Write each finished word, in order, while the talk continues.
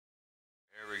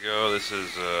we go. This is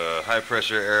high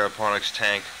pressure aeroponics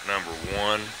tank number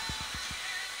 1, and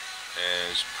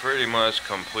it's pretty much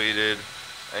completed.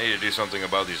 I need to do something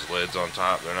about these lids on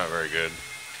top. They're not very good.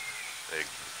 As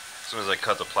soon as I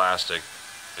cut the plastic,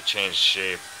 it changed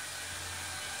shape.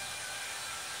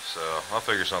 So I'll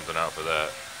figure something out for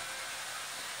that.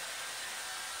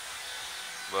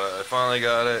 But I finally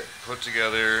got it put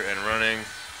together and running.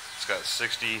 It's got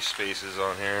 60 spaces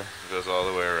on here. It goes all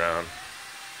the way around.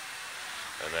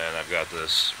 And then I've got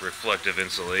this reflective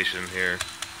insulation here.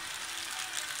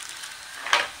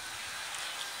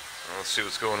 Let's see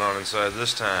what's going on inside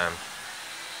this time.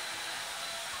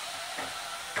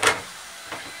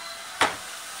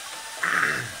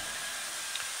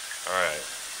 Alright.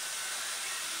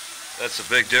 That's a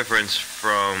big difference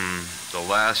from the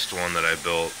last one that I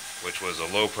built, which was a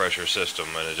low pressure system,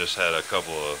 and it just had a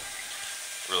couple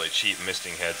of really cheap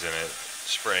misting heads in it,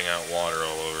 spraying out water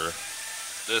all over.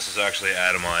 This is actually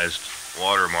atomized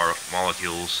water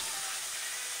molecules.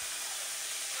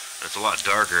 It's a lot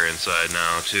darker inside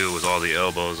now too, with all the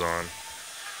elbows on.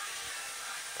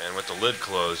 And with the lid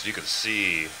closed, you can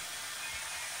see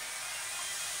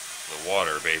the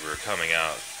water vapor coming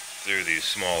out through these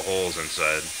small holes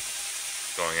inside,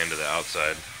 going into the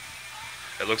outside.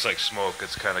 It looks like smoke.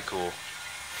 It's kind of cool.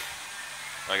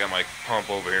 I got my pump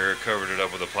over here, covered it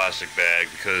up with a plastic bag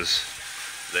because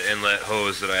the inlet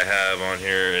hose that I have on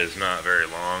here is not very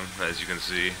long, as you can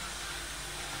see.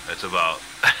 It's about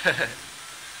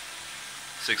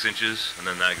 6 inches, and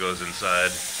then that goes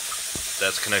inside.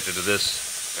 That's connected to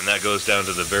this, and that goes down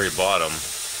to the very bottom.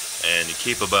 And you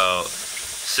keep about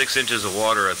 6 inches of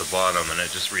water at the bottom, and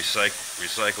it just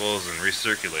recycles and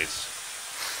recirculates.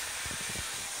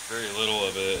 Very little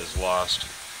of it is lost.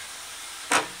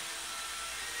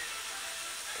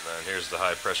 And then here's the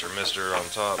high pressure mister on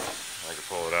top. I can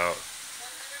pull it out,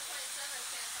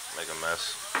 make a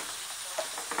mess.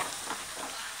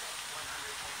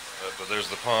 But there's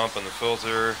the pump and the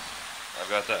filter. I've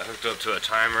got that hooked up to a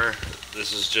timer.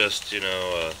 This is just,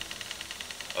 a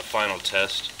final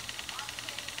test.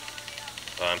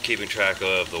 I'm keeping track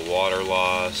of the water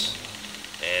loss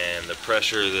and the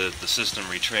pressure that the system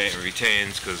retains,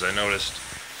 because I noticed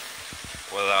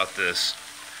without this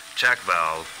check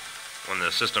valve, when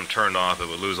the system turned off, it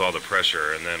would lose all the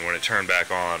pressure, and then when it turned back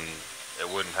on, it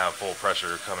wouldn't have full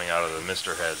pressure coming out of the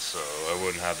mister head, so I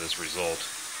wouldn't have this result.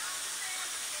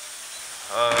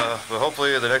 But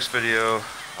hopefully in the next video,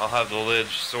 I'll have the lid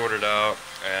sorted out,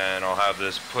 and I'll have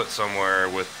this put somewhere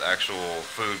with actual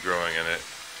food growing in it.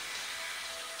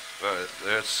 But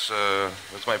that's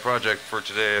my project for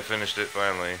today. I finished it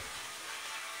finally.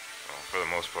 Well, for the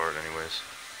most part anyways.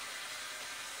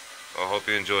 I hope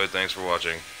you enjoyed. Thanks for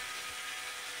watching.